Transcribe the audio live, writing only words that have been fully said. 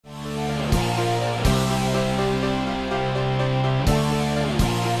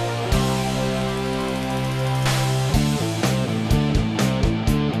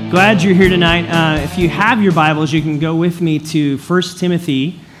Glad you're here tonight. If you have your Bibles, you can go with me to 1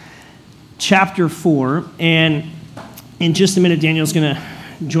 Timothy chapter 4. And in just a minute, Daniel's going to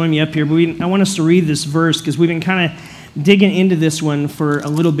join me up here. But I want us to read this verse because we've been kind of digging into this one for a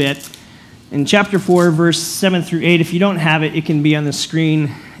little bit. In chapter 4, verse 7 through 8, if you don't have it, it can be on the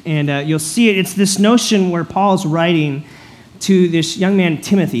screen. And you'll see it. It's this notion where Paul's writing to this young man,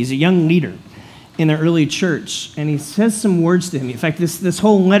 Timothy. He's a young leader in the early church, and he says some words to him. In fact, this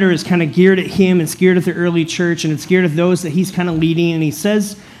whole letter is kind of geared at him, it's geared at the early church, and it's geared at those that he's kind of leading, and he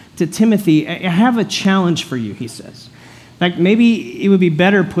says to Timothy, I have a challenge for you, he says. In fact, maybe it would be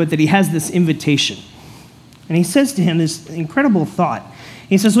better put that he has this invitation. And he says to him this incredible thought.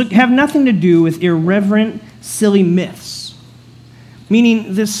 He says, look, have nothing to do with irreverent, silly myths.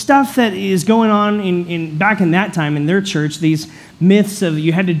 Meaning the stuff that is going on in back in that time in their church, these myths of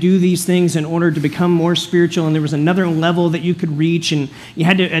you had to do these things in order to become more spiritual, and there was another level that you could reach, and you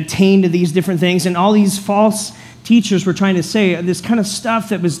had to attain to these different things, and all these false teachers were trying to say this kind of stuff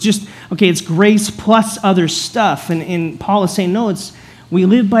that was just, okay, it's grace plus other stuff, and Paul is saying, no, we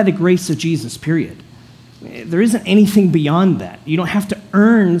live by the grace of Jesus, period. There isn't anything beyond that. You don't have to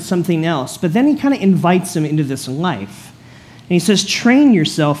earn something else. But then he kind of invites them into this life. And he says, train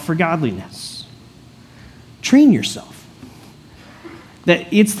yourself for godliness. Train yourself.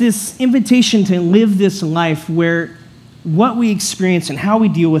 That it's this invitation to live this life where what we experience and how we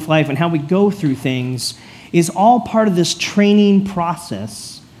deal with life and how we go through things is all part of this training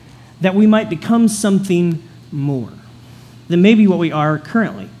process that we might become something more than maybe what we are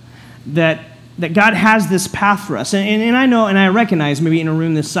currently. That God has this path for us. And I know and I recognize maybe in a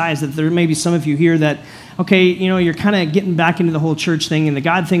room this size that there may be some of you here that, okay, you know, you're kind of getting back into the whole church thing, and the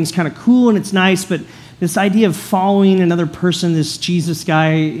God thing's kind of cool and it's nice, but this idea of following another person, this Jesus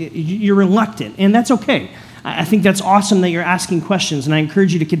guy, you're reluctant, and that's okay. I think that's awesome that you're asking questions, and I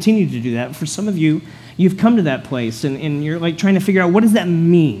encourage you to continue to do that. For some of you, you've come to that place, and you're like trying to figure out, what does that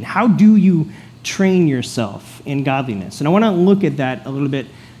mean? How do you train yourself in godliness? And I want to look at that a little bit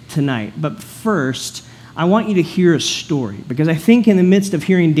tonight. But first, I want you to hear a story, because I think in the midst of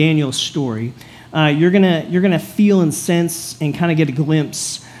hearing Daniel's story, you're gonna feel and sense and kind of get a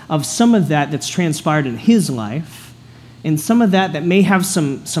glimpse of some of that's transpired in his life, and some of that may have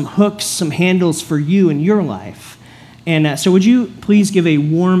some hooks, some handles for you in your life. And so would you please give a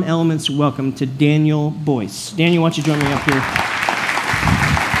warm Elements welcome to Daniel Boyce. Daniel, why don't you join me up here?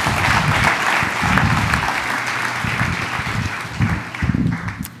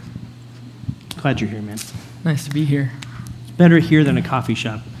 Glad you're here, man. Nice to be here. It's better here than a coffee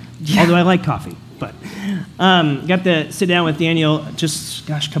shop. Yeah. Although I like coffee, but got to sit down with Daniel just,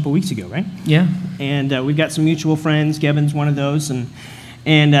 a couple weeks ago, right? Yeah. And we've got some mutual friends. Kevin's one of those, and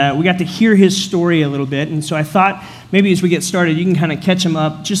we got to hear his story a little bit. And so I thought maybe as we get started, you can kind of catch him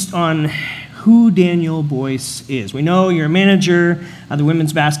up just on who Daniel Boyce is. We know you're a manager of the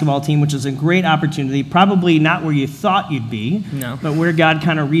women's basketball team, which is a great opportunity. Probably not where you thought you'd be, no, but where God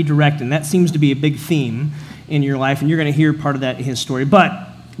kind of redirected. And that seems to be a big theme in your life, and you're going to hear part of that in his story. But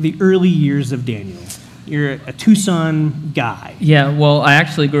the early years of Daniel. You're a Tucson guy. Yeah, well, I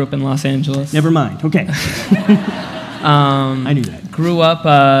actually grew up in Los Angeles. Never mind. Okay. I knew that. Grew up,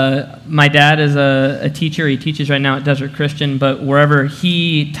 my dad is a teacher. He teaches right now at Desert Christian, but wherever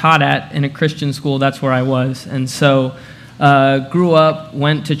he taught at in a Christian school, that's where I was. And so grew up,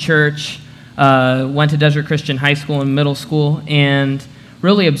 went to church, went to Desert Christian High School and middle school, and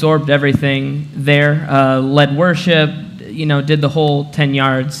really absorbed everything there. Led worship, did the whole 10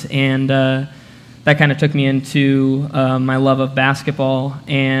 yards, and that kind of took me into my love of basketball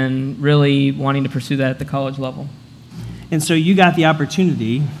and really wanting to pursue that at the college level. And so you got the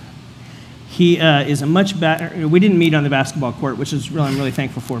opportunity. He is a much better. We didn't meet on the basketball court, which is I'm really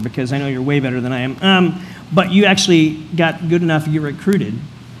thankful for, because I know you're way better than I am. But you actually got good enough to get recruited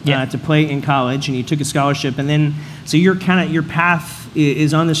to play in college, and you took a scholarship, and then so your path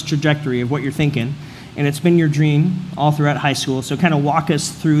is on this trajectory of what you're thinking. And it's been your dream all throughout high school. So kind of walk us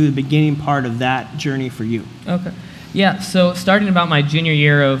through the beginning part of that journey for you. Okay. Yeah, so starting about my junior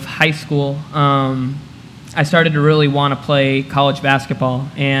year of high school, I started to really want to play college basketball.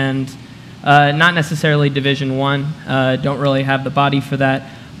 And not necessarily Division I. Don't really have the body for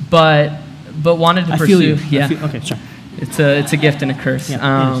that. But wanted to pursue. I feel you. Yeah. Okay, sure. It's a gift and a curse.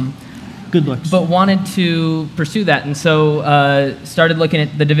 Yeah, good looks. But wanted to pursue that, and so started looking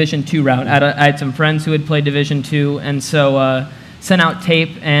at the Division II route. I had some friends who had played Division II, and so sent out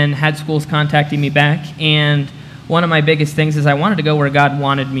tape and had schools contacting me back. And one of my biggest things is I wanted to go where God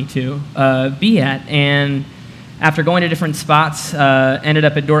wanted me to be at. And after going to different spots, ended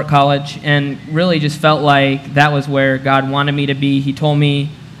up at Dordt College, and really just felt like that was where God wanted me to be. He told me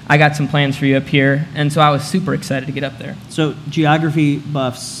I got some plans for you up here. And so I was super excited to get up there. So geography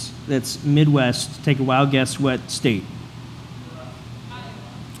buffs, that's Midwest, take a wild guess what state?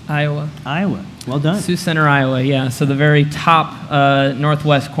 Iowa. Iowa. Well done. Sioux Center, Iowa, yeah. So the very top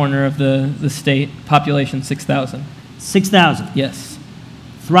northwest corner of the state, population 6,000. 6,000. Yes.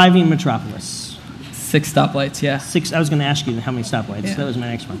 Thriving metropolis. 6 stoplights, yeah. 6. I was going to ask you how many stoplights. Yeah. That was my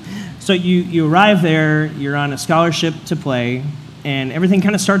next one. So you arrive there, you're on a scholarship to play, and everything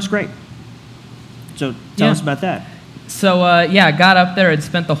kind of starts great. So tell us about that. So, I got up there. I'd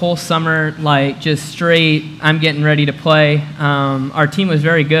spent the whole summer, just straight, I'm getting ready to play. Our team was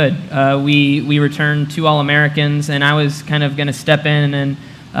very good. We returned 2 All-Americans, and I was kind of going to step in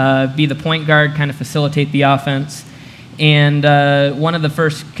and be the point guard, kind of facilitate the offense. And one of the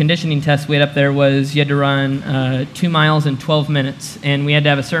first conditioning tests we had up there was you had to run 2 miles in 12 minutes. And we had to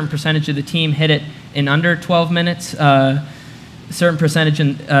have a certain percentage of the team hit it in under 12 minutes. Certain percentage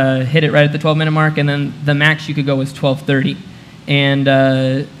hit it right at the 12-minute mark, and then the max you could go was 12:30. And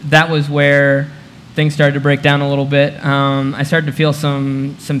that was where things started to break down a little bit. I started to feel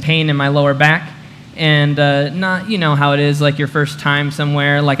some pain in my lower back, and not, you know how it is, your first time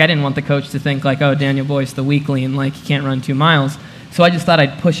somewhere. I didn't want the coach to think oh, Daniel Boyce, the weakling, he can't run 2 miles. So I just thought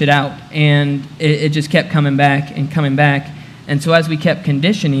I'd push it out, and it just kept coming back and coming back. And so as we kept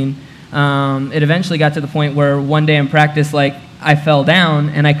conditioning, it eventually got to the point where one day in practice, I fell down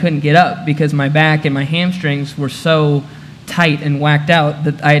and I couldn't get up because my back and my hamstrings were so tight and whacked out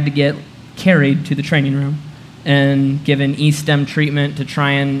that I had to get carried to the training room and given E-stem treatment to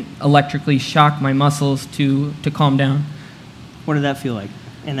try and electrically shock my muscles to calm down. What did that feel like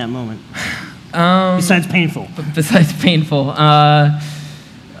in that moment? Besides painful. Besides painful. A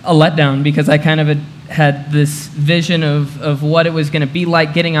letdown, because I kind of had this vision of what it was going to be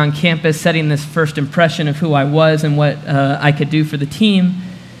like getting on campus, setting this first impression of who I was and what I could do for the team,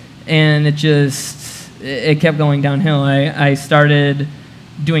 and it kept going downhill. I started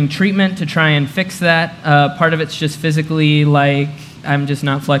doing treatment to try and fix that. Part of it's just physically, I'm just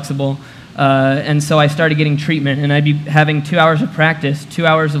not flexible, and so I started getting treatment, and I'd be having 2 hours of practice, 2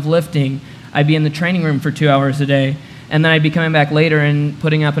 hours of lifting. I'd be in the training room for 2 hours a day, and then I'd be coming back later and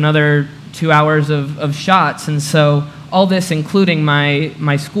putting up another 2 hours of shots. And so all this, including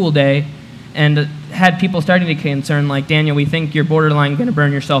my school day, and had people starting to concern, Daniel, we think you're borderline going to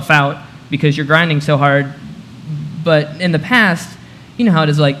burn yourself out because you're grinding so hard. But in the past, you know how it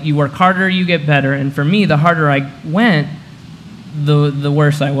is, you work harder, you get better. And for me, the harder I went, the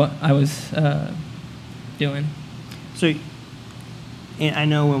worse I was doing. So I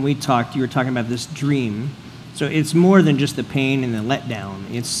know when we talked, you were talking about this dream. So it's more than just the pain and the letdown.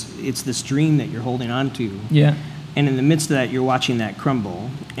 It's this dream that you're holding on to. Yeah. And in the midst of that, you're watching that crumble.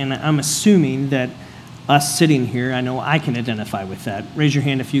 And I'm assuming that us sitting here, I know I can identify with that. Raise your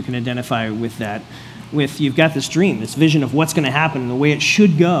hand if you can identify with that. You've got this dream, this vision of what's going to happen, the way it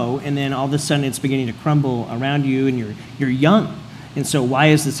should go, and then all of a sudden it's beginning to crumble around you, and you're young. And so why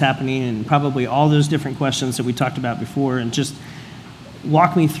is this happening? And probably all those different questions that we talked about before, and just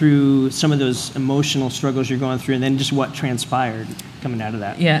walk me through some of those emotional struggles you're going through, and then just what transpired coming out of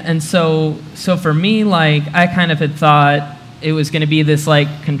that. Yeah, and so for me, I kind of had thought it was going to be this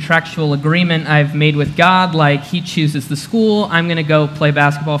contractual agreement I've made with God, He chooses the school, I'm going to go play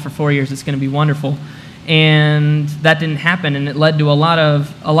basketball for 4 years, it's going to be wonderful. And that didn't happen, and it led to a lot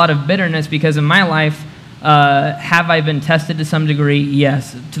of bitterness, because in my life, have I been tested to some degree?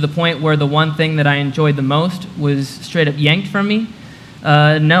 Yes, to the point where the one thing that I enjoyed the most was straight up yanked from me.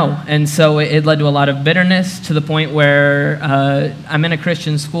 No. And so it led to a lot of bitterness, to the point where I'm in a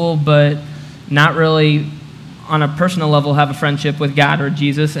Christian school, but not really on a personal level have a friendship with God or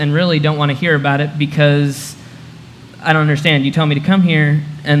Jesus, and really don't want to hear about it, because I don't understand. You tell me to come here,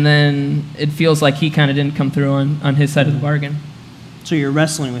 and then it feels like he kind of didn't come through on his side of the bargain. So you're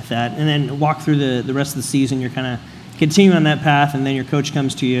wrestling with that, and then walk through the rest of the season. You're kind of continuing on that path, and then your coach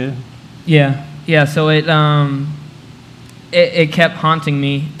comes to you. Yeah. So it kept haunting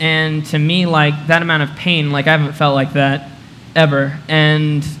me, and to me, that amount of pain, I haven't felt like that ever,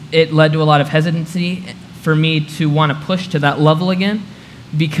 and it led to a lot of hesitancy for me to want to push to that level again,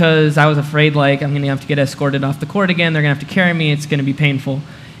 because I was afraid, I'm going to have to get escorted off the court again, they're going to have to carry me, it's going to be painful,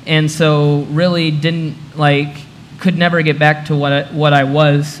 and so really didn't, could never get back to what I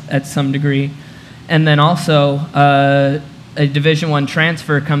was at some degree. And then also, a Division I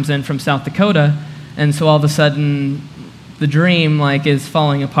transfer comes in from South Dakota, and so all of a sudden, the dream is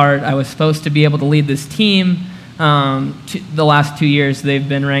falling apart. I was supposed to be able to lead this team. The last 2 years, they've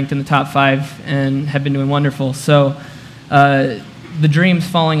been ranked in the top 5 and have been doing wonderful. So the dream's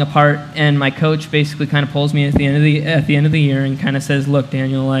falling apart, and my coach basically kind of pulls me at the end of the year and kind of says, "Look,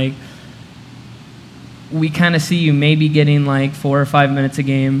 Daniel, like, we kind of see you maybe getting like 4 or 5 minutes a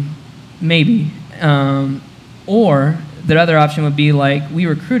game, maybe, or the other option would be like, we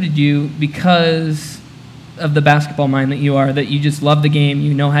recruited you because of the basketball mind that you are, that you just love the game,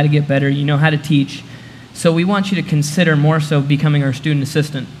 you know how to get better, you know how to teach. So we want you to consider more so becoming our student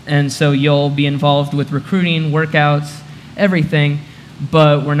assistant. And so you'll be involved with recruiting, workouts, everything,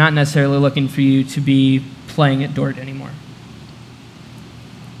 but we're not necessarily looking for you to be playing at Dordt anymore."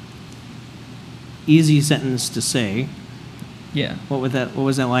 Easy sentence to say. Yeah. What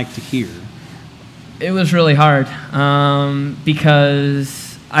was that like to hear? It was really hard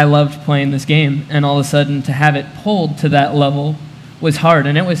because I loved playing this game, and all of a sudden to have it pulled to that level was hard.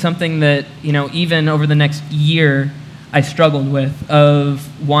 And it was something that, even over the next year, I struggled with, of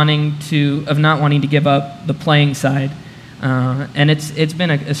not wanting to give up the playing side. And it's been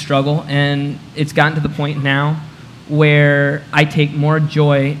a struggle, and it's gotten to the point now where I take more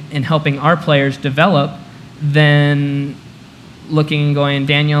joy in helping our players develop than looking and going,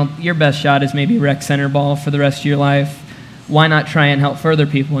 "Daniel, your best shot is maybe rec center ball for the rest of your life. Why not try and help further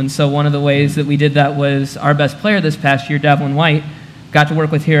people?" And so one of the ways that we did that was our best player this past year, Davlin White, got to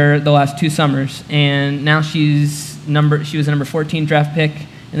work with her the last 2 summers, and now she was a number 14 draft pick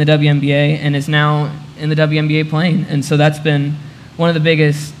in the WNBA and is now in the WNBA playing. And so that's been one of the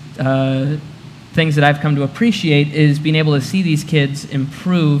biggest things that I've come to appreciate, is being able to see these kids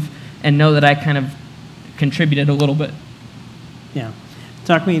improve and know that I kind of contributed a little bit. Yeah.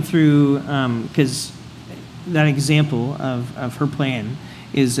 Talk me through, because that example of her playing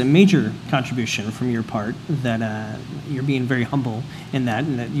is a major contribution from your part, that you're being very humble in that,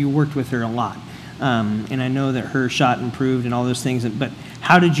 and that you worked with her a lot. And I know that her shot improved and all those things, but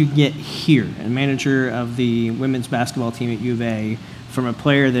how did you get here, a manager of the women's basketball team at U of A, from a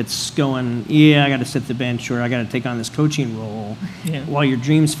player that's going, I got to sit the bench, or I got to take on this coaching role, while your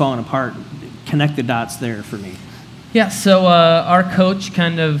dream's falling apart? Connect the dots there for me. Yeah, so our coach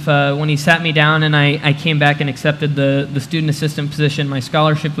kind of, when he sat me down and I came back and accepted the student assistant position, my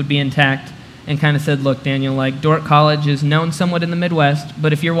scholarship would be intact, and kind of said, "Look, Daniel, like, Dordt College is known somewhat in the Midwest,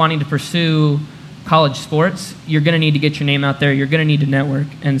 but if you're wanting to pursue college sports, you're going to need to get your name out there. You're going to need to network."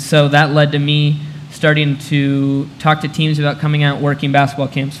 And so that led to me starting to talk to teams about coming out working basketball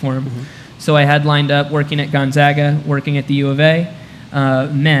camps for them. Mm-hmm. So I had lined up working at Gonzaga, working at the U of A,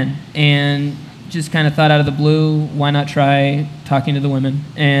 men, and just kind of thought out of the blue, why not try talking to the women?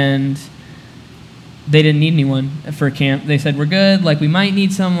 And they didn't need anyone for a camp. They said, "We're good, like, we might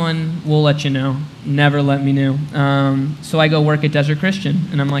need someone, we'll let you know." Never let me know. So I go work at Desert Christian,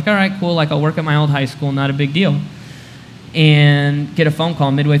 and I'm like, all right, cool, like, I'll work at my old high school, not a big deal. And get a phone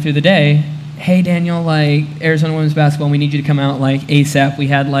call midway through the day, "Hey, Daniel, like, Arizona women's basketball, we need you to come out, like, ASAP." We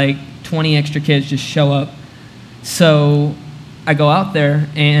had, like, 20 extra kids just show up. So I go out there,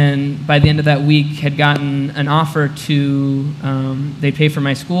 and by the end of that week had gotten an offer to, they pay for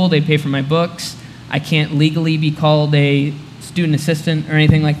my school, they pay for my books. I can't legally be called a student assistant or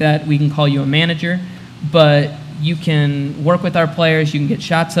anything like that. We can call you a manager, but you can work with our players, you can get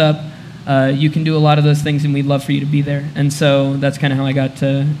shots up, you can do a lot of those things, and we'd love for you to be there. And so that's kind of how I got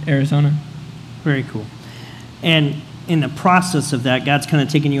to Arizona. Very cool. And in the process of that, God's kind of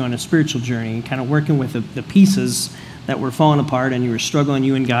taking you on a spiritual journey, kind of working with the pieces that were falling apart, and you were struggling,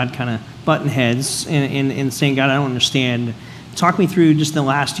 you and God kind of butting heads and saying, "God, I don't understand." Talk me through just the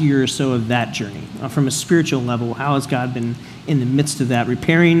last year or so of that journey. From a spiritual level, how has God been in the midst of that,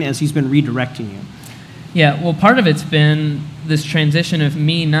 repairing as he's been redirecting you? Yeah, well, part of it's been this transition of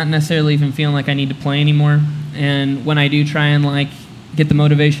me not necessarily even feeling like I need to play anymore. And when I do try and, like, get the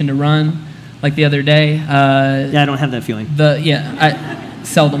motivation to run, like the other day. I don't have that feeling.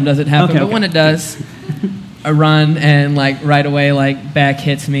 Seldom does it happen, but when it does, I run, and, like, right away, like, back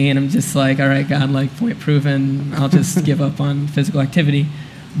hits me, and I'm just like, all right, God, like, point proven, I'll just give up on physical activity.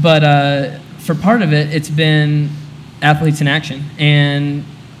 But for part of it, it's been Athletes in Action, and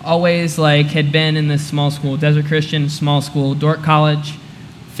always, like, had been in this small school, Desert Christian, small school, Dordt College,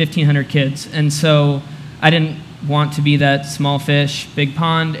 1,500 kids. And so I didn't want to be that small fish, big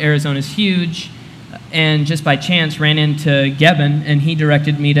pond. Arizona's huge. And just by chance ran into Gebben, and he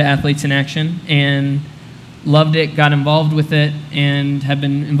directed me to Athletes in Action, and loved it, got involved with it, and have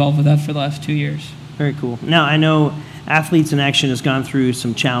been involved with that for the last 2 years. Very cool. Now, I know Athletes in Action has gone through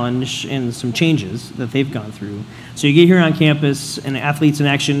some challenge and some changes that they've gone through. So you get here on campus, and Athletes in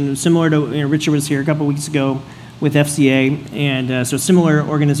Action, similar to, Richard was here a couple weeks ago with FCA, and so similar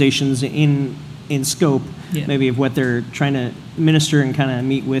organizations in scope, maybe of what they're trying to minister and kind of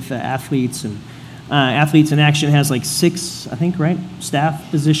meet with athletes. And Athletes in Action has like 6, I think, right,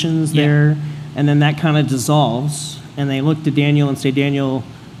 staff positions there, and then that kind of dissolves, and they look to Daniel and say, Daniel,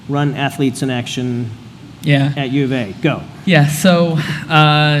 run Athletes in Action at U of A. Go. Yeah, so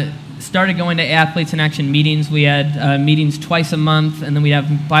started going to Athletes in Action meetings. We had meetings twice a month, and then we'd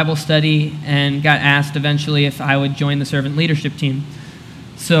have Bible study, and got asked eventually if I would join the servant leadership team.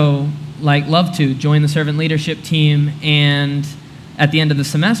 So, love to join the servant leadership team, and at the end of the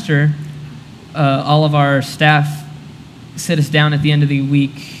semester, all of our staff sit us down at the end of the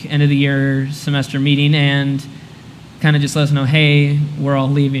week, end of the year semester meeting, and kind of just let us know, hey, we're all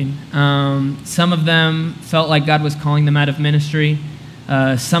leaving. Some of them felt like God was calling them out of ministry.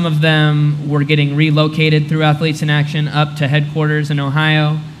 Some of them were getting relocated through Athletes in Action up to headquarters in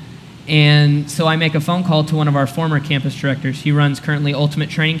Ohio. And so I make a phone call to one of our former campus directors. He runs currently Ultimate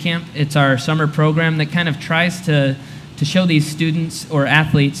Training Camp. It's our summer program that kind of tries to show these students or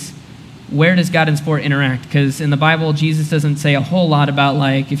athletes, where does God and sport interact? Because in the Bible, Jesus doesn't say a whole lot about,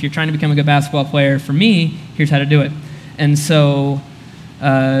 if you're trying to become a good basketball player, for me, here's how to do it. And so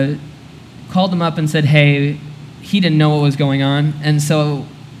called him up and said, hey, he didn't know what was going on. And so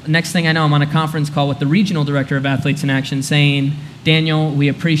next thing I know, I'm on a conference call with the regional director of Athletes in Action saying, Daniel, we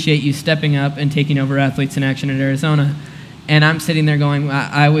appreciate you stepping up and taking over Athletes in Action in Arizona. And I'm sitting there going,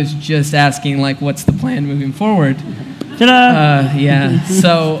 I was just asking, what's the plan moving forward? Ta-da! Yeah.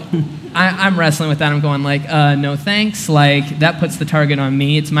 So I'm wrestling with that. I'm going no thanks. That puts the target on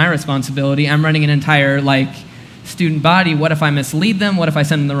me. It's my responsibility. I'm running an entire student body. What if I mislead them? What if I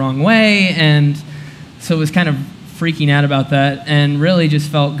send them the wrong way? And so it was kind of freaking out about that, and really just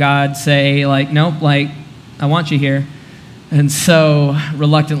felt God say nope, I want you here. And so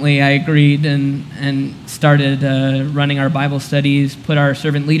reluctantly I agreed and started running our Bible studies, put our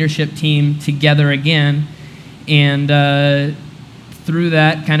servant leadership team together again, and through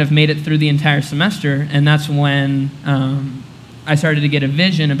that kind of made it through the entire semester. And that's when I started to get a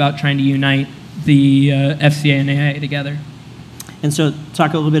vision about trying to unite the FCA and AA together. And so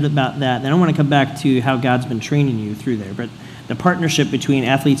talk a little bit about that. Then I want to come back to how God's been training you through there. But the partnership between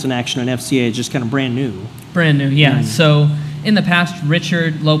Athletes in Action and FCA is just kind of brand new. Brand new, yeah. So in the past,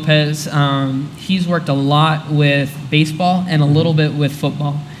 Richard Lopez, he's worked a lot with baseball and a little bit with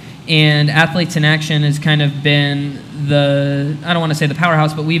football. And Athletes in Action has kind of been I don't want to say the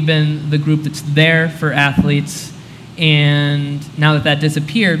powerhouse, but we've been the group that's there for athletes. And now that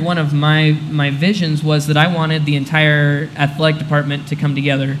disappeared, one of my visions was that I wanted the entire athletic department to come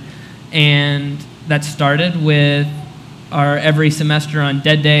together. And that started with our every semester on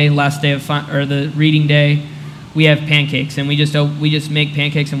Dead Day, last day of or the reading day, we have pancakes, and we just make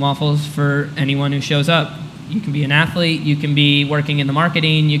pancakes and waffles for anyone who shows up. You can be an athlete, you can be working in the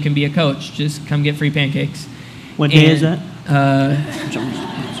marketing, you can be a coach. Just come get free pancakes. What day is that? I'd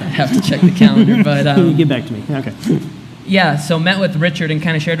have to check the calendar, but get back to me. Okay. Yeah, so met with Richard and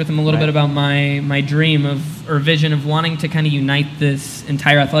kind of shared with him a little bit about my dream or vision of wanting to kind of unite this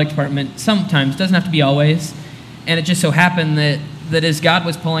entire athletic department. Sometimes, doesn't have to be always. And it just so happened that as God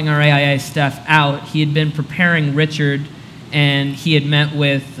was pulling our AIA staff out, he had been preparing Richard, and he had met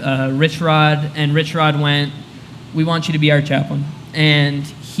with Rich Rod, and Rich Rod went, we want you to be our chaplain. And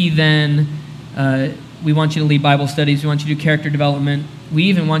he then, we want you to lead Bible studies, we want you to do character development, we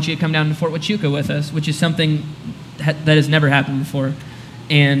even want you to come down to Fort Huachuca with us, which is something that has never happened before.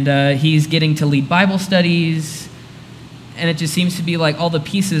 And he's getting to lead Bible studies, and it just seems to be all the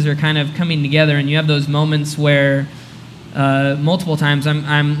pieces are kind of coming together, and you have those moments where multiple times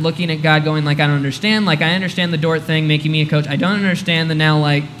I'm looking at God going I don't understand. I understand the Dort thing, making me a coach. I don't understand the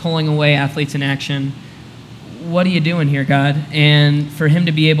now pulling away Athletes in Action. What are you doing here, God? And for him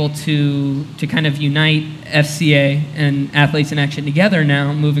to be able to kind of unite FCA and Athletes in Action together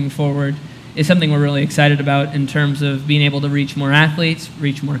now moving forward is something we're really excited about in terms of being able to reach more athletes,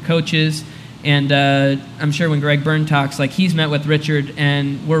 reach more coaches. And I'm sure when Greg Byrne talks, he's met with Richard,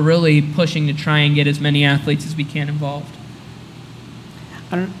 and we're really pushing to try and get as many athletes as we can involved.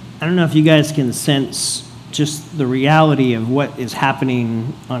 I don't know if you guys can sense just the reality of what is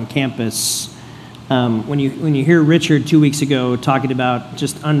happening on campus. When you hear Richard 2 weeks ago talking about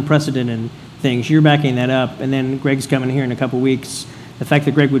just unprecedented things, you're backing that up, and then Greg's coming here in a couple weeks. The fact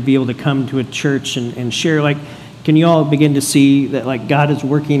that Greg would be able to come to a church and share, can you all begin to see that God is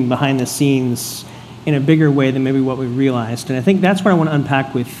working behind the scenes in a bigger way than maybe what we realized? And I think that's what I want to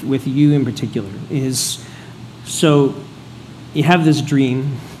unpack with you in particular is, so you have this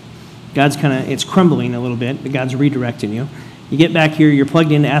dream, God's it's crumbling a little bit, but God's redirecting you. You get back here, you're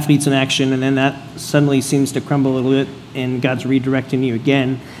plugged into Athletes in Action, and then that suddenly seems to crumble a little bit, and God's redirecting you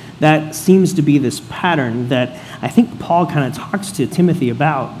again. That seems to be this pattern that I think Paul kind of talks to Timothy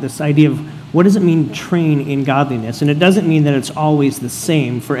about, this idea of what does it mean train in godliness? And it doesn't mean that it's always the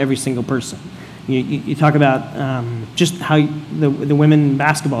same for every single person. You talk about just how the women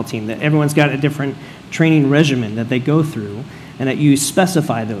basketball team, that everyone's got a different training regimen that they go through, and that you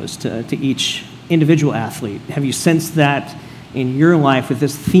specify those to each individual athlete. Have you sensed that in your life with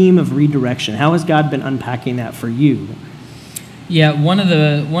this theme of redirection? How has God been unpacking that for you? Yeah, one of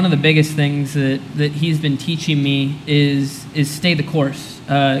the biggest things that he's been teaching me is stay the course,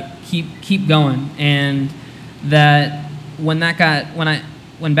 keep going, and that when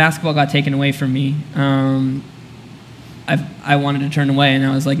basketball got taken away from me, I wanted to turn away, and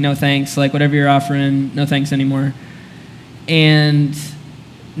I was like, no thanks, like whatever you're offering, no thanks anymore. And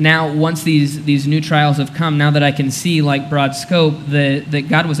now once these new trials have come, now that I can see like broad scope, that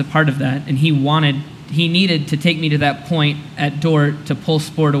God was a part of that, and He needed to take me to that point at Dort to pull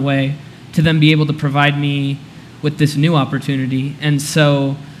sport away, to then be able to provide me with this new opportunity. And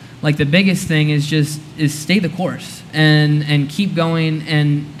so, like, the biggest thing is stay the course and keep going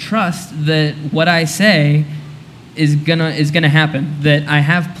and trust that what I say is gonna happen. That I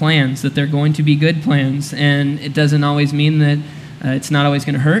have plans, that they're going to be good plans, and it doesn't always mean that it's not always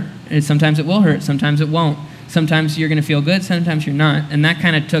going to hurt. Sometimes it will hurt, sometimes it won't. Sometimes you're going to feel good, sometimes you're not. And that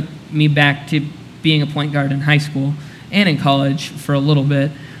kind of took me back to being a point guard in high school and in college for a little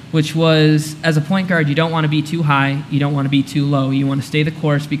bit, which was, as a point guard, you don't want to be too high, you don't want to be too low. You want to stay the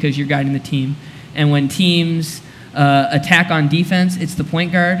course because you're guiding the team. And when teams attack on defense, it's the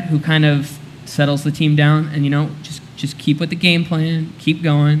point guard who kind of settles the team down and, just keep with the game plan, keep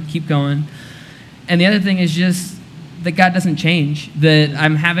going. And the other thing is just that God doesn't change, that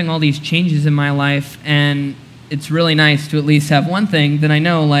I'm having all these changes in my life, and it's really nice to at least have one thing that I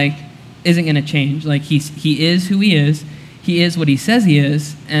know, like, isn't going to change. Like, he is who he is what he says he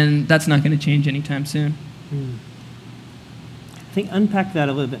is, and that's not going to change anytime soon. I think unpack that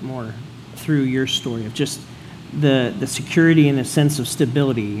a little bit more through your story of just the security and the sense of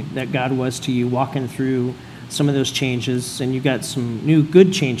stability that God was to you walking through some of those changes, and you got some new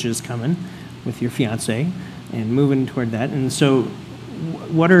good changes coming with your fiance and moving toward that. And so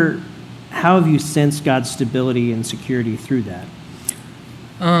how have you sensed God's stability and security through that?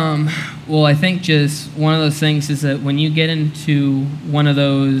 Well, I think just one of those things is that when you get into one of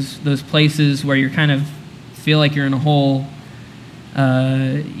those places where you kind of feel like you're in a hole,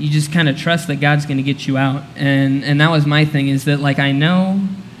 you just kind of trust that God's going to get you out. And that was my thing, is that, like, I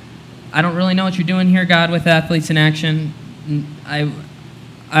don't really know what you're doing here, God, with Athletes in Action.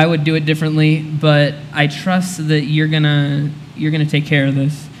 I would do it differently, but I trust that you're gonna take care of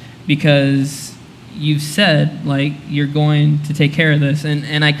this, because you've said, like, you're going to take care of this,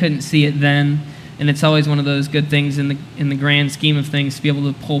 and I couldn't see it then. And it's always one of those good things in the grand scheme of things to be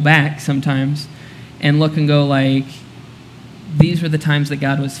able to pull back sometimes and look and go, like, these were the times that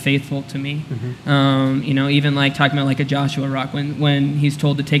God was faithful to me. Mm-hmm. Even like talking about like a Joshua rock, when he's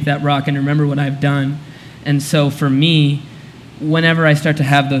told to take that rock and remember what I've done. And so for me, whenever I start to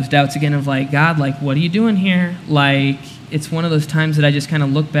have those doubts again of like, God, like, what are you doing here? Like, it's one of those times that I just kind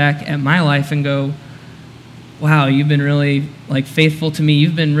of look back at my life and go, wow, you've been really, like, faithful to me.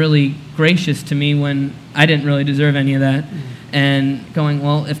 You've been really gracious to me when I didn't really deserve any of that. Mm-hmm. And going,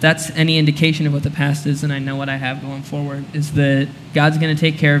 well, if that's any indication of what the past is, then I know what I have going forward, is that God's going to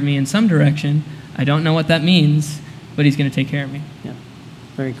take care of me in some direction. I don't know what that means, but He's going to take care of me. Yeah,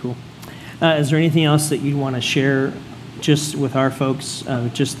 very cool. Is there anything else that you'd want to share just with our folks,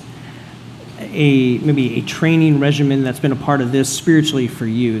 just maybe a training regimen that's been a part of this spiritually for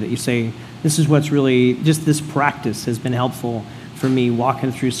you, that you say, this is what's really, just this practice has been helpful for me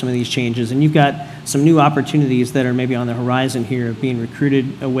walking through some of these changes? And you've got some new opportunities that are maybe on the horizon here of being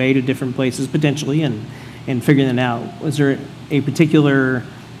recruited away to different places potentially and figuring that out. Was there a particular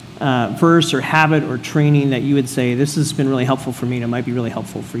verse or habit or training that you would say, this has been really helpful for me and it might be really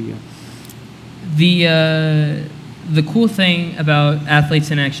helpful for you? The cool thing about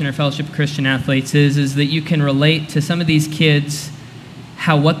Athletes in Action or Fellowship of Christian Athletes is that you can relate to some of these kids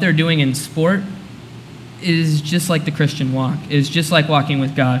how what they're doing in sport is just like the Christian walk, is just like walking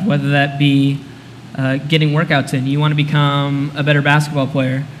with God, whether that be getting workouts in. You want to become a better basketball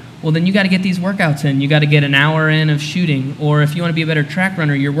player. Well, then you got to get these workouts in. You got to get an hour in of shooting. Or if you want to be a better track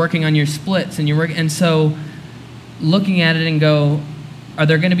runner, you're working on your splits and so looking at it and go, are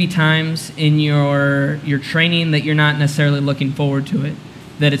there going to be times in your training that you're not necessarily looking forward to it?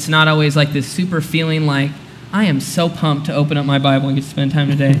 That it's not always like this super feeling like, I am so pumped to open up my Bible and get to spend time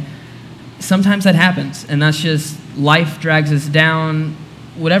today. Sometimes that happens, and that's just life drags us down,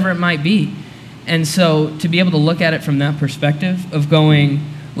 whatever it might be. And so to be able to look at it from that perspective of going,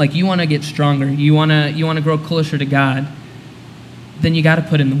 like, you want to get stronger, you want to grow closer to God, then you got to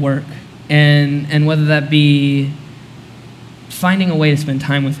put in the work. and whether that be finding a way to spend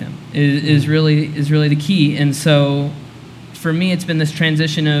time with him is really the key. And so for me, it's been this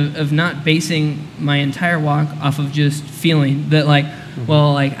transition of not basing my entire walk off of just feeling that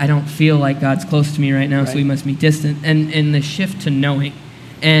well, I don't feel like God's close to me right now, so he must be distant. And the shift to knowing.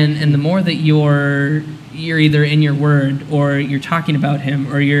 And the more that you're either in your word or you're talking about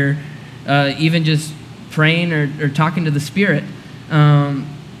him or you're even just praying or talking to the Spirit,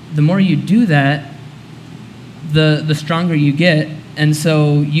 the more you do that, the stronger you get. And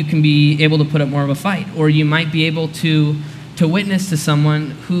so you can be able to put up more of a fight, or you might be able to witness to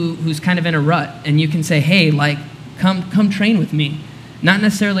someone who's kind of in a rut, and you can say, hey, come train with me. Not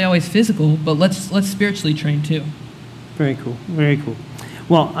necessarily always physical, but let's spiritually train too. Very cool. Very cool.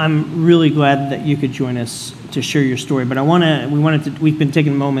 Well, I'm really glad that you could join us to share your story. But we've been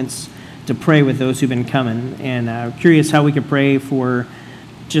taking moments to pray with those who've been coming, and I'm curious how we could pray for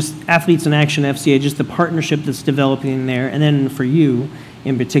just Athletes in Action FCA, just the partnership that's developing there, and then for you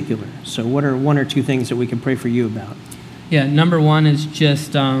in particular. So, what are one or two things that we can pray for you about? Yeah, number one is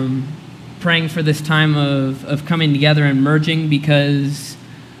just praying for this time of coming together and merging, because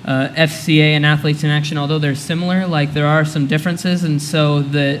FCA and Athletes in Action, although they're similar, there are some differences, and so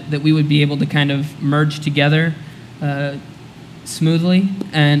that we would be able to kind of merge together smoothly.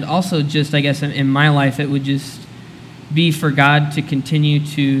 And also just, I guess, in my life, it would just be for God to continue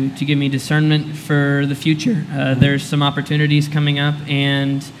to give me discernment for the future. There's some opportunities coming up,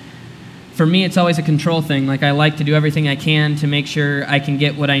 and for me, it's always a control thing. I like to do everything I can to make sure I can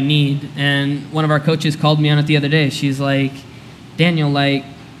get what I need. And one of our coaches called me on it the other day. She's like, Daniel,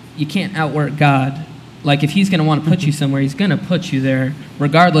 you can't outwork God. If he's going to want to put you somewhere, he's going to put you there,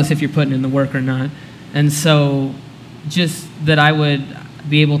 regardless if you're putting in the work or not. And so just that I would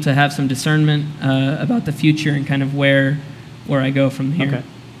be able to have some discernment about the future and kind of where I go from here. Okay,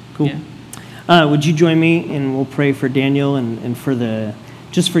 cool. Yeah. Would you join me, and we'll pray for Daniel and for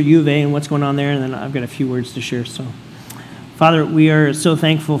just for U of A and what's going on there, and then I've got a few words to share. So, Father, we are so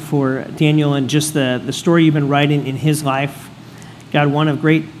thankful for Daniel and just the story you've been writing in his life. God, one of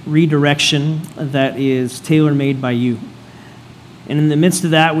great redirection that is tailor-made by you. And in the midst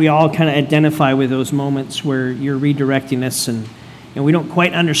of that, we all kind of identify with those moments where you're redirecting us, and we don't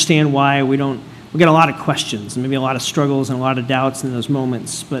quite understand why. We get a lot of questions and maybe a lot of struggles and a lot of doubts in those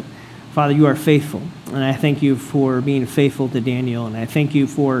moments. But Father, you are faithful, and I thank you for being faithful to Daniel, and I thank you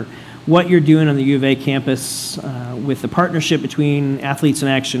for what you're doing on the U of A campus with the partnership between Athletes in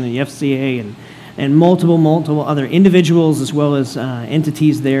Action and the FCA and multiple other individuals as well as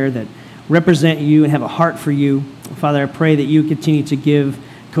entities there that represent you and have a heart for you. Father, I pray that you continue to give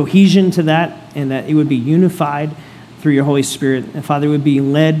cohesion to that and that it would be unified through your Holy Spirit. And Father, it would be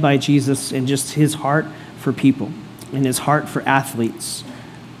led by Jesus and just his heart for people and his heart for athletes.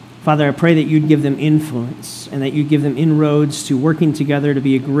 Father, I pray that you'd give them influence and that you'd give them inroads to working together to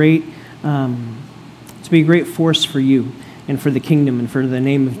be a great force for you and for the kingdom and for the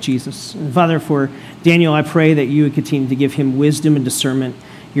name of Jesus. And Father, for Daniel, I pray that you would continue to give him wisdom and discernment.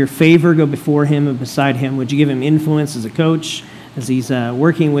 Your favor go before him and beside him. Would you give him influence as a coach, as he's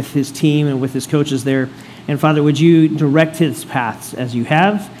working with his team and with his coaches there? And Father, would you direct his paths as you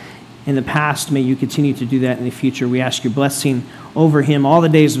have in the past? May you continue to do that in the future. We ask your blessing over him all the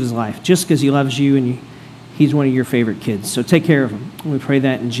days of his life, just because he loves you and he's one of your favorite kids. So take care of him. We pray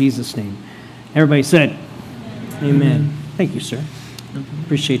that in Jesus' name. Everybody said, Amen. Thank you, sir.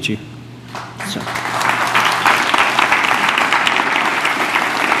 Appreciate you. So.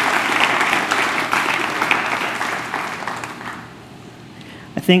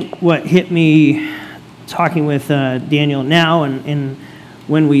 I think what hit me talking with Daniel now and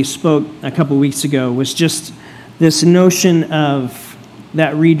when we spoke a couple weeks ago was just this notion of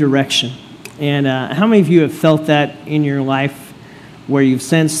that redirection. And how many of you have felt that in your life where you've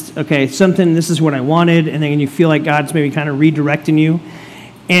sensed, okay, this is what I wanted, and then you feel like God's maybe kind of redirecting you?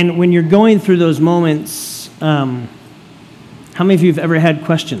 And when you're going through those moments, how many of you have ever had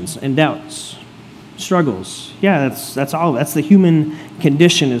questions and doubts, struggles? Yeah, that's all. That's the human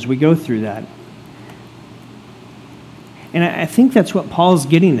condition as we go through that. And I think that's what Paul's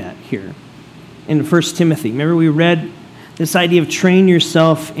getting at here in 1 Timothy. Remember, we read this idea of train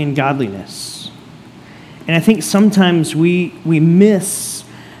yourself in godliness. And I think sometimes we miss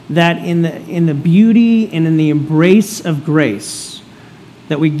that in the beauty and in the embrace of grace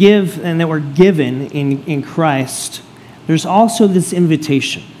that we give and that we're given in Christ, there's also this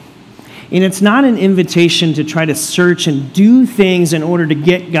invitation. And it's not an invitation to try to search and do things in order to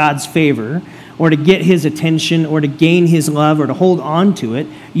get God's favor or to get his attention or to gain his love or to hold on to it.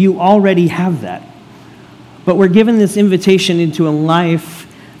 You already have that. But we're given this invitation into a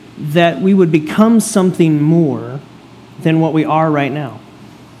life that we would become something more than what we are right now.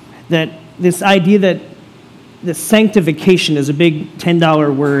 That this idea that the sanctification is a big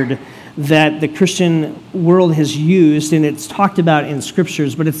 $10 word that the Christian world has used, and it's talked about in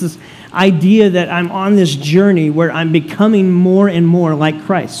scriptures, but it's this idea that I'm on this journey where I'm becoming more and more like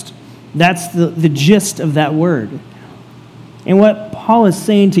Christ. That's the gist of that word. And what Paul is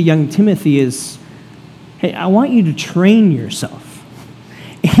saying to young Timothy is, hey, I want you to train yourself.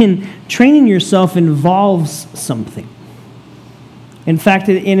 And training yourself involves something. In fact,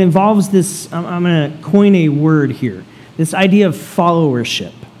 it involves this, I'm going to coin a word here, this idea of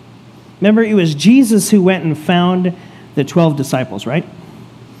followership. Remember, it was Jesus who went and found the 12 disciples, right?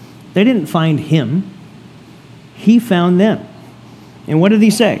 They didn't find him. He found them. And what did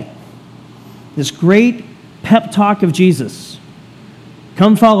he say? This great pep talk of Jesus.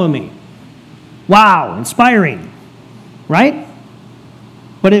 Come follow me. Wow, inspiring, right?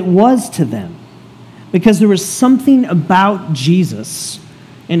 But it was to them because there was something about Jesus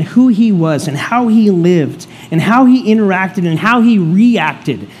and who he was and how he lived and how he interacted and how he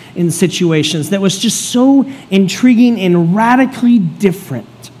reacted in situations that was just so intriguing and radically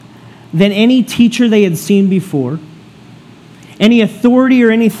different than any teacher they had seen before, any authority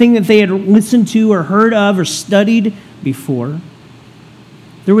or anything that they had listened to or heard of or studied before.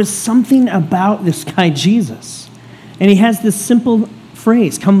 There was something about this guy, Jesus. And he has this simple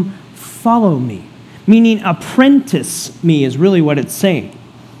phrase, come follow me, meaning apprentice me is really what it's saying.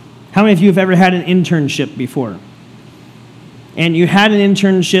 How many of you have ever had an internship before? And you had an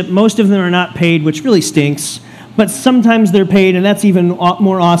internship, most of them are not paid, which really stinks, but sometimes they're paid, and that's even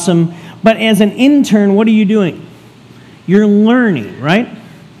more awesome. But as an intern, what are you doing? You're learning, right?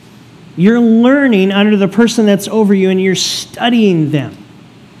 You're learning under the person that's over you, and you're studying them.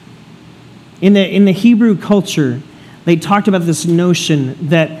 In the Hebrew culture, they talked about this notion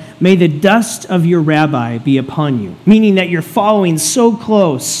that may the dust of your rabbi be upon you, meaning that you're following so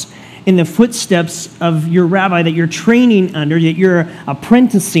close in the footsteps of your rabbi that you're training under, that you're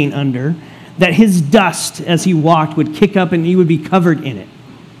apprenticing under, that his dust as he walked would kick up and you would be covered in it.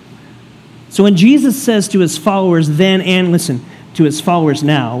 So when Jesus says to his followers then, and listen, to his followers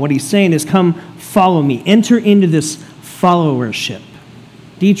now, what he's saying is, come follow me. Enter into this followership.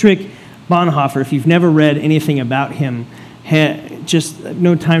 Dietrich Bonhoeffer, if you've never read anything about him, had just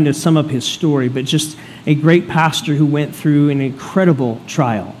no time to sum up his story, but just a great pastor who went through an incredible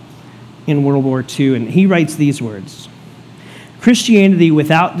trial in World War II. And he writes these words: Christianity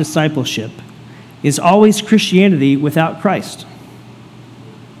without discipleship is always Christianity without Christ.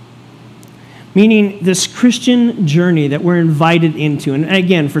 Meaning this Christian journey that we're invited into. And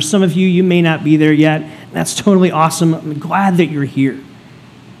again, for some of you, you may not be there yet. That's totally awesome. I'm glad that you're here.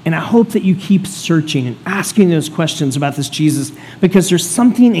 And I hope that you keep searching and asking those questions about this Jesus, because there's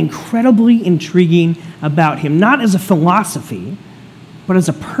something incredibly intriguing about him, not as a philosophy, but as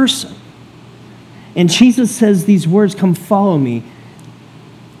a person. And Jesus says these words, come follow me.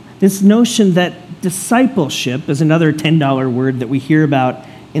 This notion that discipleship is another $10 word that we hear about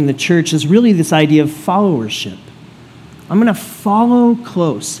in the church is really this idea of followership. I'm going to follow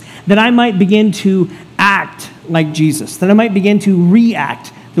close, that I might begin to act like Jesus, that I might begin to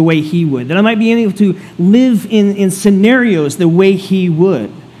react the way he would, that I might be able to live in scenarios the way he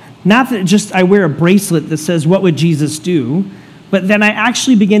would. Not that just I wear a bracelet that says, what would Jesus do? But that I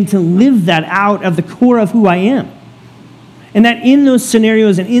actually begin to live that out of the core of who I am. And that in those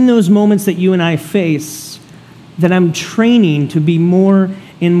scenarios and in those moments that you and I face, that I'm training to be more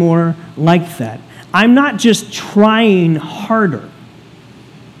and more like that. I'm not just trying harder.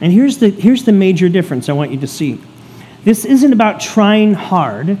 And here's the major difference I want you to see. This isn't about trying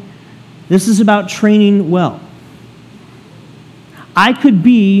hard. This is about training well. I could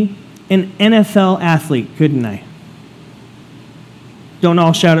be an NFL athlete, couldn't I? Don't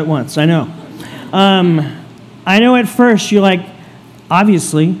all shout at once, I know. I know at first you're like,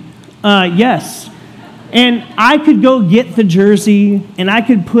 obviously, yes. And I could go get the jersey, and I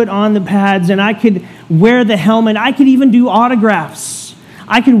could put on the pads, and I could wear the helmet. I could even do autographs.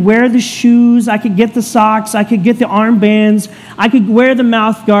 I could wear the shoes. I could get the socks. I could get the armbands. I could wear the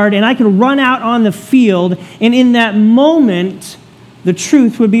mouth guard, and I could run out on the field, and in that moment, the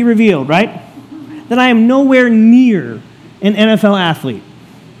truth would be revealed, right? That I am nowhere near an NFL athlete.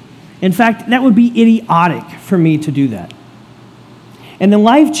 In fact, that would be idiotic for me to do that. And the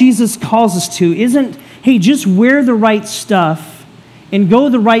life Jesus calls us to isn't, hey, just wear the right stuff and go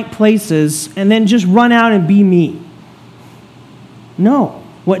the right places and then just run out and be me. No.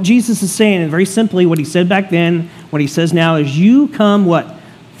 What Jesus is saying, and very simply what he said back then, what he says now is, you come what?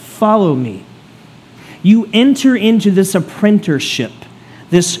 Follow me. You enter into this apprenticeship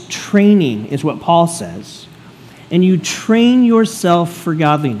This training is what Paul says. And you train yourself for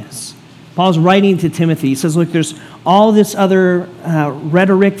godliness. Paul's writing to Timothy. He says, look, there's all this other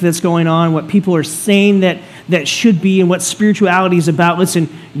rhetoric that's going on, what people are saying that should be and what spirituality is about. Listen,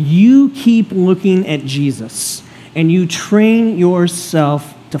 you keep looking at Jesus and you train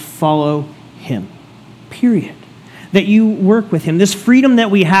yourself to follow him, period. That you work with him. This freedom that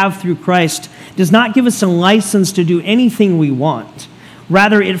we have through Christ does not give us a license to do anything we want.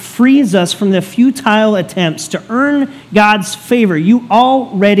 Rather, it frees us from the futile attempts to earn God's favor. You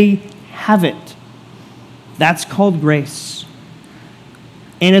already have it. That's called grace.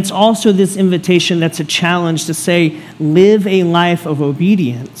 And it's also this invitation that's a challenge to say, live a life of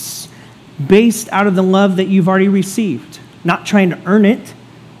obedience based out of the love that you've already received. Not trying to earn it,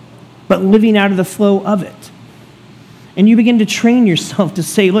 but living out of the flow of it. And you begin to train yourself to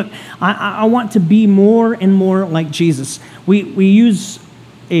say, look, I want to be more and more like Jesus. We use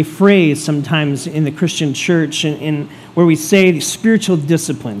a phrase sometimes in the Christian church where we say spiritual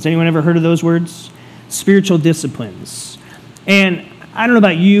disciplines. Anyone ever heard of those words? Spiritual disciplines. And I don't know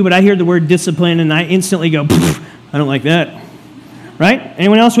about you, but I hear the word discipline and I instantly go, I don't like that. Right?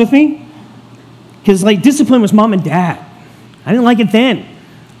 Anyone else with me? Because like discipline was mom and dad. I didn't like it then.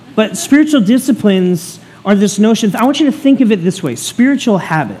 But spiritual disciplines are this notion. I want you to think of it this way. Spiritual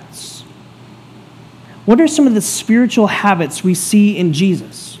habits. What are some of the spiritual habits we see in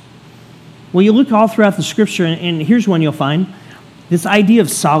Jesus? Well, you look all throughout the scripture, and here's one you'll find. This idea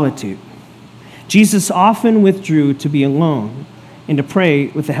of solitude. Jesus often withdrew to be alone and to pray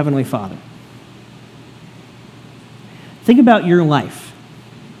with the Heavenly Father. Think about your life.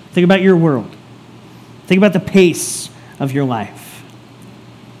 Think about your world. Think about the pace of your life.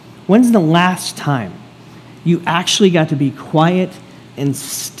 When's the last time you actually got to be quiet and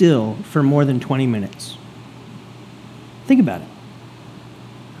still for more than 20 minutes? Think about it.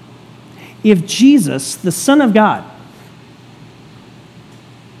 If Jesus, the Son of God,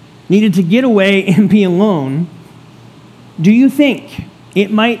 needed to get away and be alone, do you think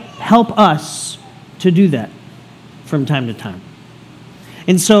it might help us to do that from time to time?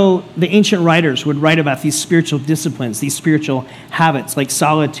 And so the ancient writers would write about these spiritual disciplines, these spiritual habits like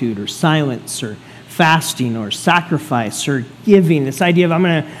solitude or silence or fasting or sacrifice or giving. This idea of I'm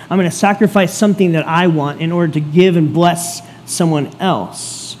going to sacrifice something that I want in order to give and bless someone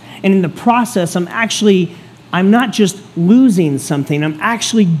else. And in the process, I'm not just losing something, I'm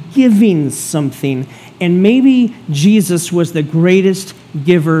actually giving something. And maybe Jesus was the greatest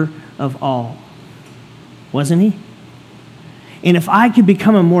giver of all. Wasn't he? And if I could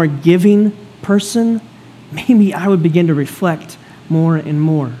become a more giving person, maybe I would begin to reflect more and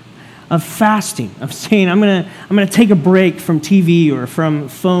more. Of fasting, of saying, I'm gonna take a break from TV or from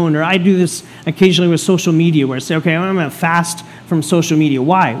phone, or I do this occasionally with social media where I say, okay, I'm gonna fast from social media.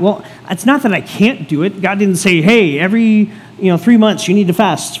 Why? Well, it's not that I can't do it. God didn't say, hey, every 3 months you need to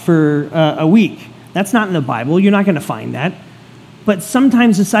fast for a week. That's not in the Bible. You're not gonna find that. But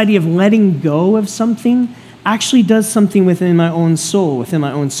sometimes this idea of letting go of something actually does something within my own soul, within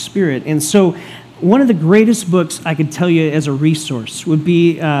my own spirit. And so one of the greatest books I could tell you as a resource would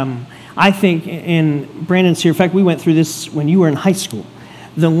be, I think, and Brandon's here. In fact, we went through this when you were in high school.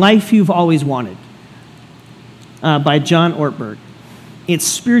 The Life You've Always Wanted by John Ortberg. It's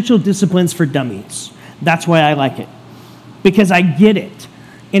spiritual disciplines for dummies. That's why I like it. Because I get it.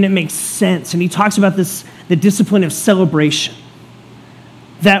 And it makes sense. And he talks about the discipline of celebration.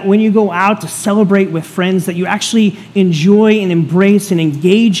 That when you go out to celebrate with friends, that you actually enjoy and embrace and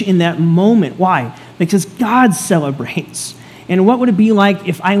engage in that moment. Why? Because God celebrates. And what would it be like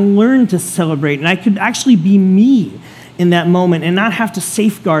if I learned to celebrate and I could actually be me in that moment and not have to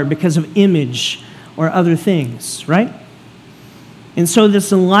safeguard because of image or other things, right? And so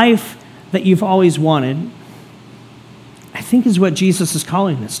this life that you've always wanted, I think is what Jesus is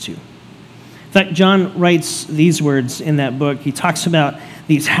calling us to. In fact, John writes these words in that book. He talks about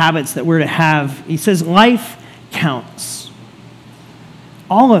these habits that we're to have. He says, life counts.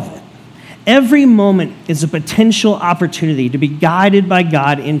 All of it. Every moment is a potential opportunity to be guided by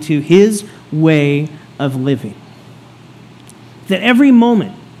God into his way of living. That every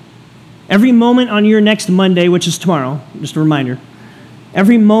moment on your next Monday, which is tomorrow, just a reminder,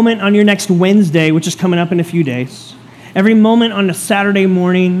 every moment on your next Wednesday, which is coming up in a few days, every moment on a Saturday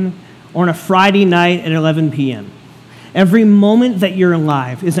morning or on a Friday night at 11 p.m., every moment that you're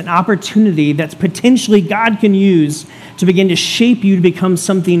alive is an opportunity that potentially God can use to begin to shape you to become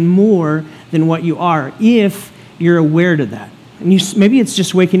something more than what you are, if you're aware to that. And maybe it's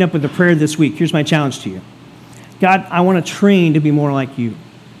just waking up with a prayer this week. Here's my challenge to you. God, I want to train to be more like you.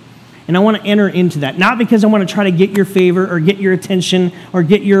 And I want to enter into that, not because I want to try to get your favor or get your attention or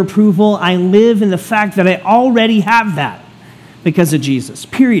get your approval. I live in the fact that I already have that because of Jesus,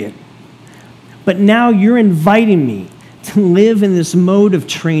 period. But now you're inviting me to live in this mode of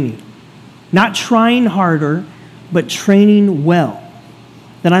training, not trying harder, but training well,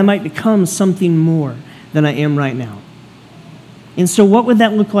 that I might become something more than I am right now. And so what would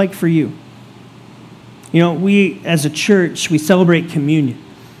that look like for you? You know, we as a church, we celebrate communion.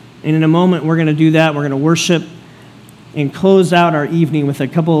 And in a moment, we're going to do that. We're going to worship and close out our evening with a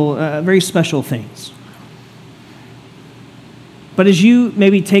couple very special things. But as you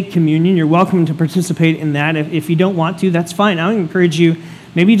maybe take communion, you're welcome to participate in that. If you don't want to, that's fine. I would encourage you,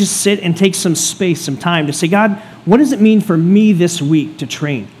 maybe just sit and take some space, some time to say, God, what does it mean for me this week to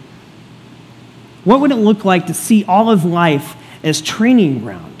train? What would it look like to see all of life as training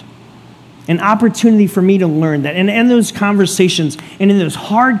ground? An opportunity for me to learn that. And in those conversations, and in those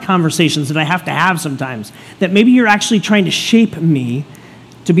hard conversations that I have to have sometimes, that maybe you're actually trying to shape me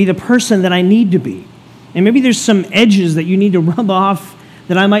to be the person that I need to be. And maybe there's some edges that you need to rub off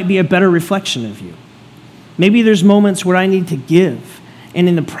that I might be a better reflection of you. Maybe there's moments where I need to give. And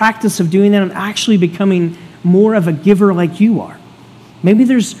in the practice of doing that, I'm actually becoming more of a giver like you are. Maybe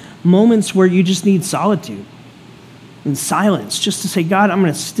there's moments where you just need solitude and silence, just to say, God, I'm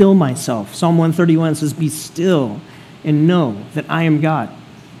going to still myself. Psalm 131 says, be still and know that I am God.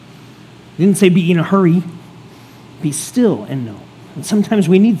 It didn't say be in a hurry. Be still and know. And sometimes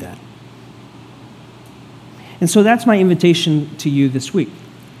we need that. And so that's my invitation to you this week.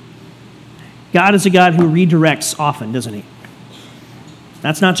 God is a God who redirects often, doesn't he?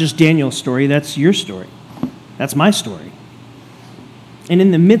 That's not just Daniel's story, that's your story. That's my story. And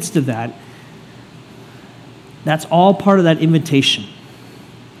in the midst of that, that's all part of that invitation.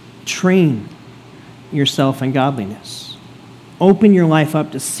 Train yourself in godliness. Open your life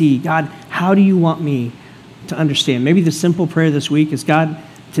up to see, God, how do you want me to understand? Maybe the simple prayer this week is, God,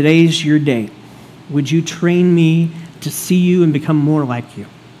 today's your day. Would you train me to see you and become more like you?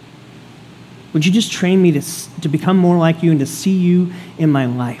 Would you just train me to become more like you and to see you in my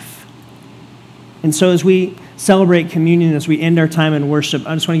life? And so as we celebrate communion, as we end our time in worship,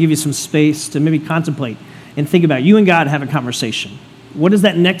 I just want to give you some space to maybe contemplate and think about you and God have a conversation. What is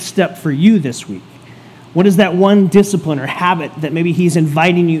that next step for you this week? What is that one discipline or habit that maybe he's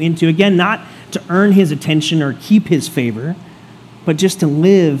inviting you into? Again, not to earn his attention or keep his favor, but just to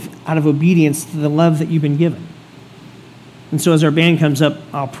live out of obedience to the love that you've been given. And so as our band comes up,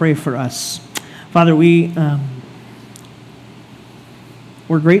 I'll pray for us. Father, we're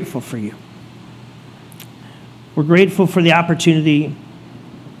grateful for you. We're grateful for the opportunity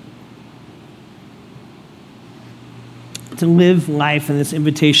to live life in this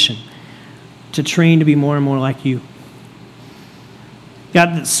invitation to train to be more and more like you.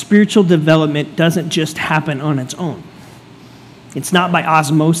 God, that spiritual development doesn't just happen on its own. It's not by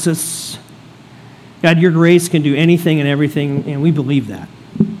osmosis. God, your grace can do anything and everything, and we believe that.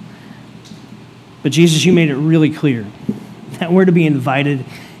 But Jesus, you made it really clear that we're to be invited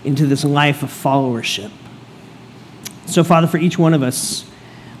into this life of followership. So, Father, for each one of us,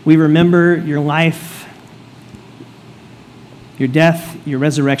 we remember your life, your death, your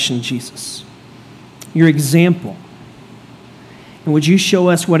resurrection, Jesus, your example. And would you show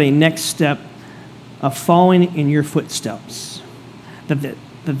us what a next step of following in your footsteps, that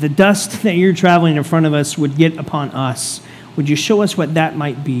the dust that you're traveling in front of us would get upon us. Would you show us what that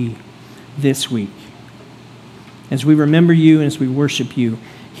might be this week as we remember you and as we worship you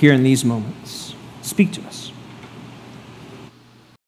here in these moments? Speak to us.